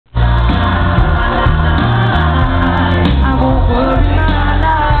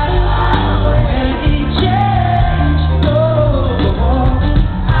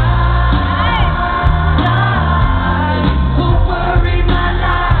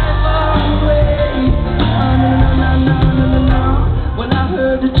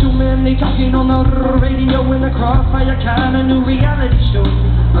on a new reality show.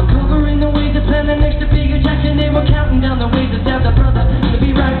 I'm covering the ways that's planning next to Bigger Jackson. They were counting down the ways to stab the brother. To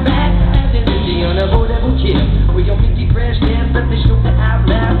be right back at the energy on a boat that will kill. With your minty fresh dance, let the show that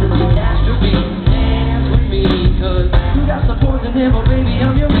outlast the catastrophe. Dance with me, cause you got some poison in my baby.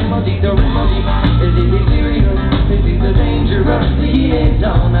 I'm your remedy, the remedy. Is it serious? Is it dangerous? The end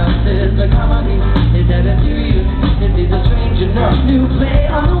on us is the comedy. Is that a serious? Is it a strange enough new play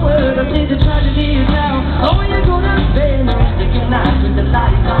on the word? I think the tragedy is now. Oh, you're gonna spend the rest of your night with the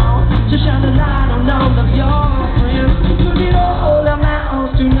lights on, to shine a light on all of your